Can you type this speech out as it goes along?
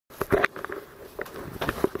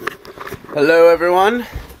Hello everyone,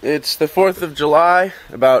 it's the 4th of July,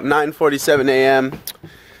 about 9:47 a.m.,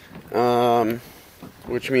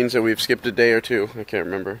 which means that we've skipped a day or two, I can't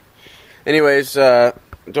remember. Anyways,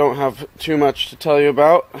 don't have too much to tell you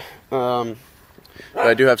about, but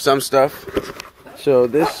I do have some stuff. So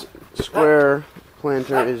this square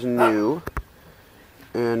planter is new,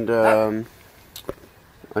 and I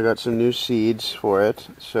got some new seeds for it.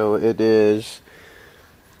 So it is,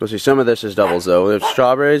 let's see, some of this is doubles though. There's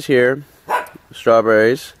strawberries here.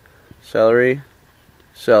 Strawberries, celery,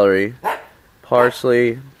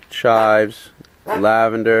 parsley, chives,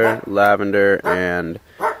 lavender, and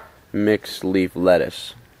mixed leaf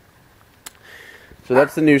lettuce. So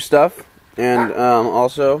that's the new stuff, and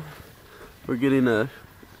also we're getting a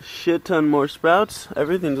shit ton more sprouts.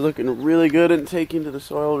 Everything's looking really good and taking to the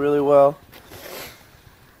soil really well.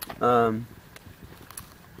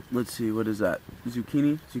 Let's see, what is that?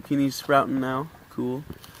 Zucchini's sprouting now. Cool.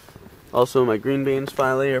 Also, my green beans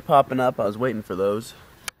finally are popping up. I was waiting for those.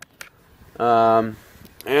 And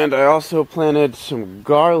I also planted some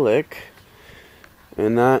garlic,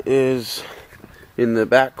 and that is in the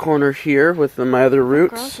back corner here with my other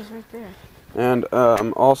roots. Garlic is right there. And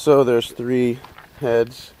also, there's 3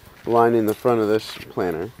 heads lining the front of this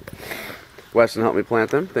planter. Westin helped me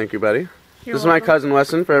plant them. Thank you, buddy. This is my cousin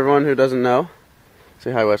Westin, for everyone who doesn't know.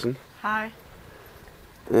 Say hi, Westin. Hi.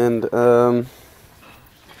 And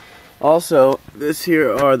also, this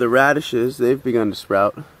here are the radishes. They've begun to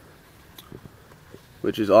sprout,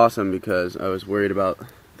 which is awesome because I was worried about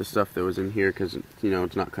the stuff that was in here because, you know,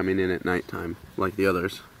 it's not coming in at nighttime like the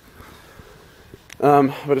others.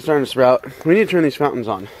 But it's starting to sprout. We need to turn these fountains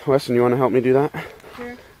on. Westin, you want to help me do that?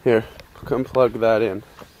 Sure. Here, come plug that in.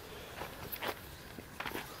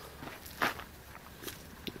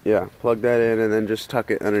 Yeah, plug that in and then just tuck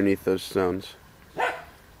it underneath those stones.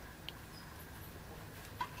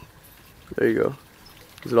 There you go.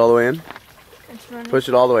 Is it all the way in? It's running. Push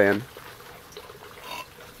it all the way in.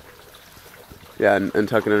 Yeah, and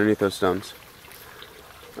tuck it underneath those stones.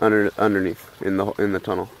 Underneath in the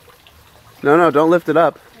tunnel. No, don't lift it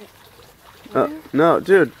up. No,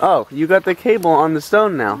 dude. Oh, you got the cable on the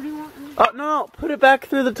stone now. What do you want me to do? Oh no, put it back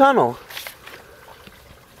through the tunnel.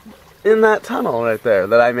 In that tunnel right there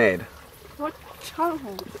that I made. What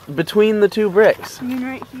tunnel? Between the 2 bricks. You mean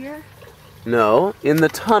right here? No, in the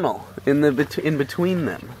tunnel, in between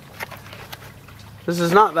them. This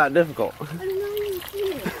is not that difficult. I didn't know you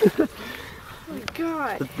did it. Oh my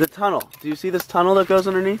god. The tunnel. Do you see this tunnel that goes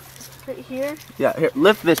underneath? Right here? Yeah, here,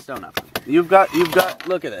 lift this stone up. You've got,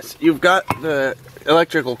 look at this. You've got the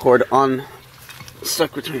electrical cord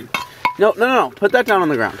stuck between. No, put that down on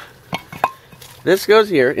the ground. This goes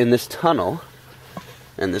here in this tunnel,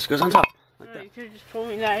 and this goes on top. You could have just told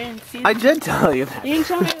me that. I didn't see I did tell you that. You didn't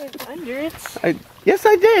tell me it was under it. Yes,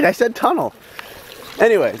 I did. I said tunnel.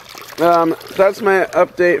 Anyway, that's my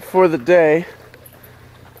update for the day.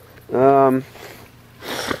 And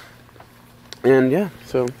yeah,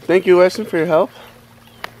 so thank you, Westin, for your help.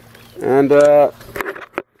 And you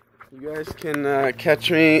guys can catch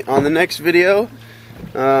me on the next video.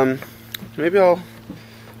 Maybe I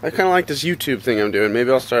kind of like this YouTube thing I'm doing. Maybe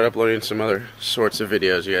I'll start uploading some other sorts of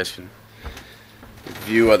videos. You guys can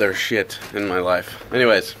view other shit in my life.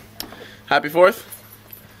 Anyways, happy 4th.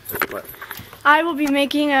 What? I will be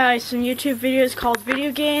making some YouTube videos called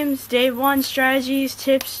Video Games, Day 1 Strategies,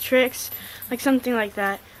 Tips, Tricks, like something like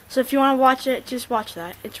that. So if you want to watch it, just watch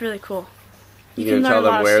that. It's really cool. You can tell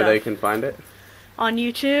them where they can find it? On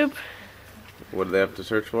YouTube. What do they have to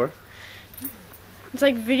search for? It's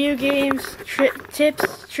like Video Games,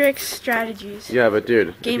 Tips, Tricks, Strategies. Yeah, but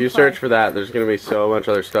dude, if you search for that, there's gonna be so much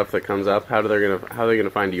other stuff that comes up. How are they gonna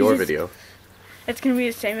find your video? It's gonna be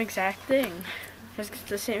the same exact thing. It's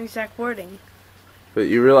the same exact wording. But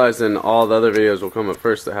you realize then all the other videos will come up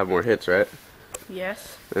first that have more hits, right?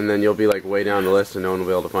 Yes. And then you'll be like way down the list and no one will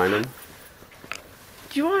be able to find them.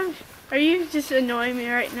 Are you just annoying me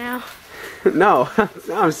right now? No,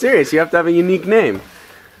 I'm serious. You have to have a unique name.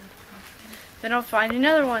 Then I'll find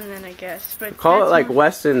another one then, I guess. But call it like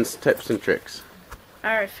Westin's Tips and Tricks.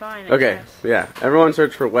 Alright, fine, I guess. Yeah. Everyone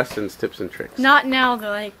search for Westin's Tips and Tricks. Not now, though.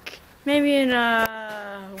 Like, maybe in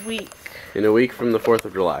a week. In a week from the 4th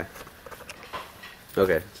of July.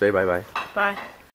 Okay, say bye-bye. Bye.